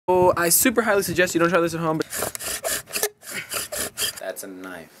So I super highly suggest you don't try this at home. But that's a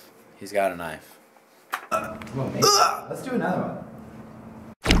knife. He's got a knife. Let's do another one.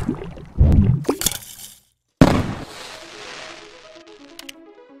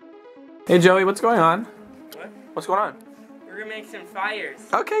 Hey Joey, what's going on? What? What's going on? We're gonna make some fires.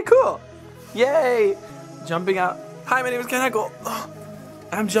 Okay, cool. Yay! Jumping out. Hi, my name is Ken Heckel.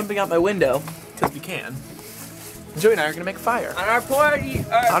 I'm jumping out my window because we can. Joey and I are gonna make a fire On our porch.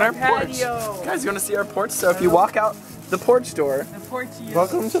 on our patio. porch. Guys, you want to see our porch? So if you walk out the porch door, The porch.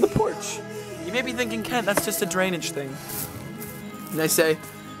 welcome to the porch. You may be thinking, Ken, that's just a drainage thing. And I say,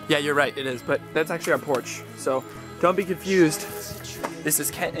 yeah, you're right, it is, but that's actually our porch. So don't be confused. This is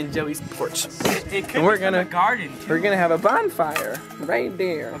Ken and Joey's porch. It could And we're be from gonna- the garden too. We're gonna have a bonfire right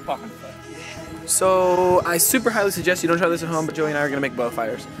there. So I super highly suggest you don't try this at home, but Joey and I are gonna make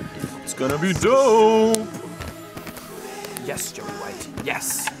bonfires. It's gonna be dope. Yes, Joey White.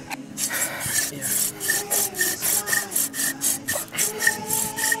 Yes.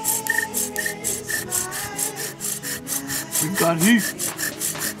 We got heat.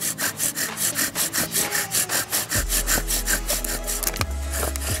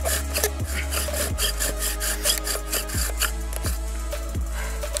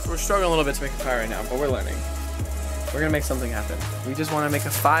 We're struggling a little bit to make a fire right now, but we're learning. We're gonna make something happen. We just wanna make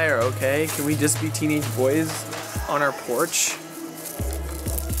a fire, okay? Can we just be teenage boys on our porch?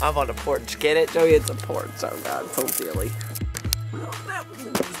 I'm on a porch, get it? Joey, it's a porch. Oh God, so silly.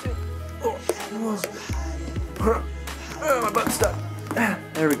 Oh, my butt's stuck.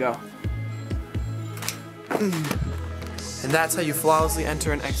 There we go. And that's how you flawlessly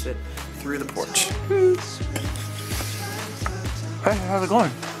enter and exit through the porch. Hey, how's it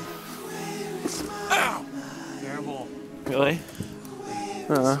going? Ow! Terrible. Really?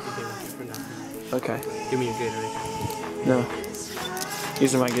 Okay. Give me a Gatorade. No.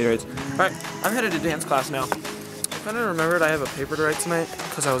 These are my Gatorades. Alright, I'm headed to dance class now. I kind of remembered I have a paper to write tonight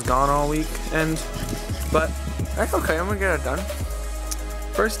because I was gone all week, but that's okay, I'm gonna get it done.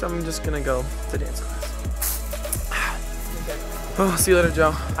 First, I'm just gonna go to dance class. Oh, see you later,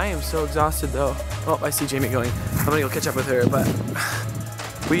 Joe. I am so exhausted though. Oh, I see Jami going. I'm gonna go catch up with her, but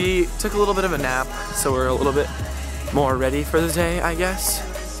we took a little bit of a nap, so we're a little bit more ready for the day, I guess.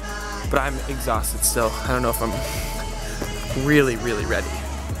 But I'm exhausted still. I don't know if I'm really, really ready.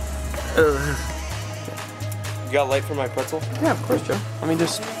 Ugh. You got light for my pretzel? Yeah, of course, Joe. Let me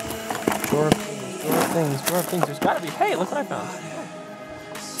just drawer of things. There's gotta be. Hey, look what I found.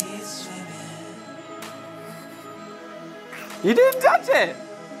 You didn't touch it!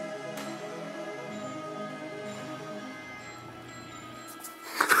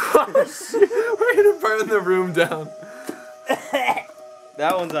 We're gonna burn the room down.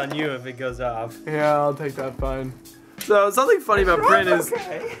 That one's on you if it goes off. Yeah, I'll take that fine. So something funny about print is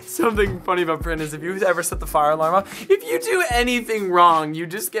if you ever set the fire alarm off, if you do anything wrong, you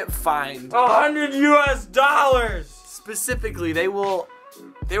just get fined. $100 US. Specifically, they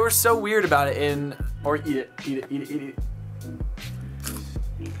were so weird about it eat it.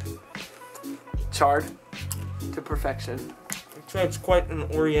 Charred to perfection. So it's quite an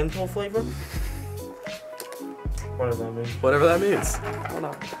oriental flavor. Whatever that means. Whatever that means. I don't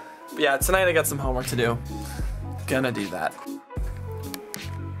know. But yeah, tonight I got some homework to do. Gonna do that.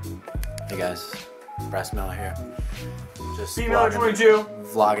 Hey guys, Brass Miller here. Just Female 22.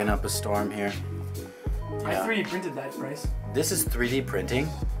 vlogging up a storm here. I 3D printed that, Bryce. This is 3D printing.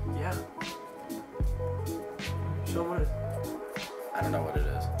 Yeah. Show what it is. I don't know what it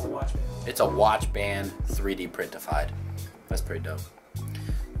is. It's a watch band. It's a watch band 3D printified. That's pretty dope.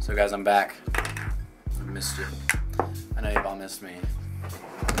 So guys, I'm back. I missed you. I know you've all missed me.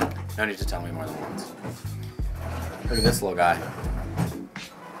 No need to tell me more than once. Look at this little guy.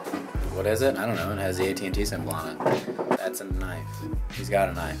 What is it? I don't know. It has the AT&T symbol on it. That's a knife. He's got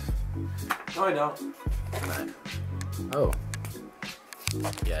a knife. No, I don't. A knife. Oh.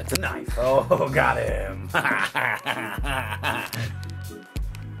 Yeah, it's a knife. Oh, got him.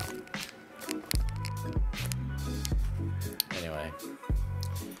 Anyway,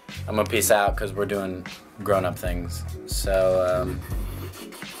 I'm gonna peace out because we're doing grown-up things. So,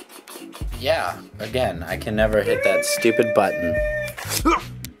 yeah, again, I can never hit that stupid button.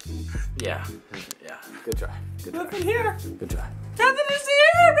 Yeah, good try. Good try. Nothing here. Good try. Nothing to see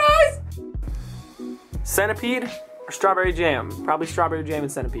here, guys. Centipede or strawberry jam? Probably strawberry jam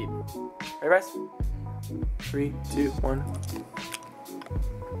and centipede. Right, guys? 3, 2, 1.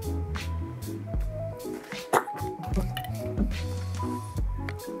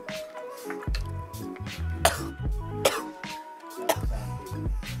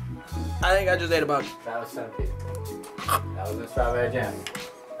 I think I just ate a bug. That was centipede. That was the strawberry jam.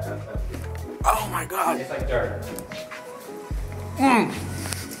 Oh my god. It's like dirt.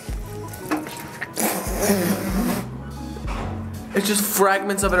 It's just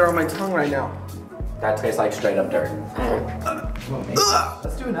fragments of it are on my tongue right now. That tastes like straight up dirt.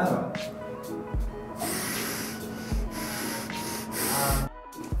 Let's do another one.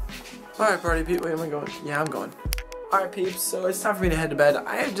 Alright, party peep. Wait, am I going? Yeah, I'm going. Alright, peeps. So it's time for me to head to bed.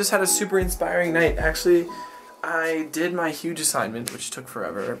 I have just had a super inspiring night. Actually, I did my huge assignment, which took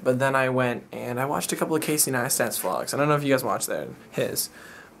forever. But then I went and I watched a couple of Casey Neistat's vlogs. I don't know if you guys watched his.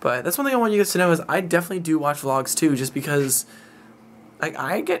 But that's one thing I want you guys to know is I definitely do watch vlogs too, just because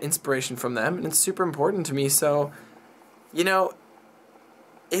I get inspiration from them, and it's super important to me. So, you know,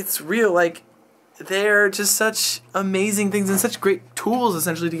 it's real. Like, they're just such amazing things and such great tools,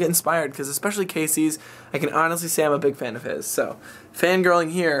 essentially, to get inspired. Because especially Casey's, I can honestly say I'm a big fan of his. So, fangirling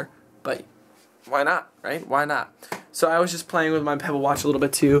here, but why not, right? Why not? So I was just playing with my Pebble Watch a little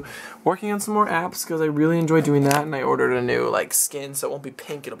bit too, working on some more apps because I really enjoy doing that, and I ordered a new like skin, so it won't be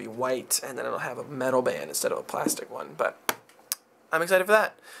pink, it'll be white, and then it'll have a metal band instead of a plastic one. But I'm excited for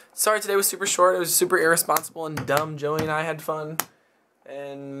that. Sorry today was super short, it was super irresponsible and dumb. Joey and I had fun,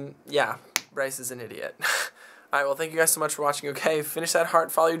 and yeah, Bryce is an idiot. Alright, well thank you guys so much for watching, okay? Finish that heart,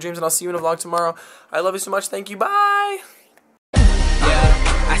 follow your dreams, and I'll see you in a vlog tomorrow. I love you so much, thank you, bye!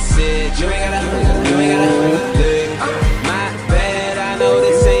 I said, you ain't gotta look. My bad, I know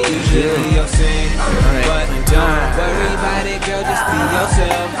this ain't usually your thing. But don't worry about it, girl, just be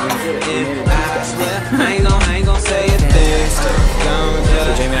yourself.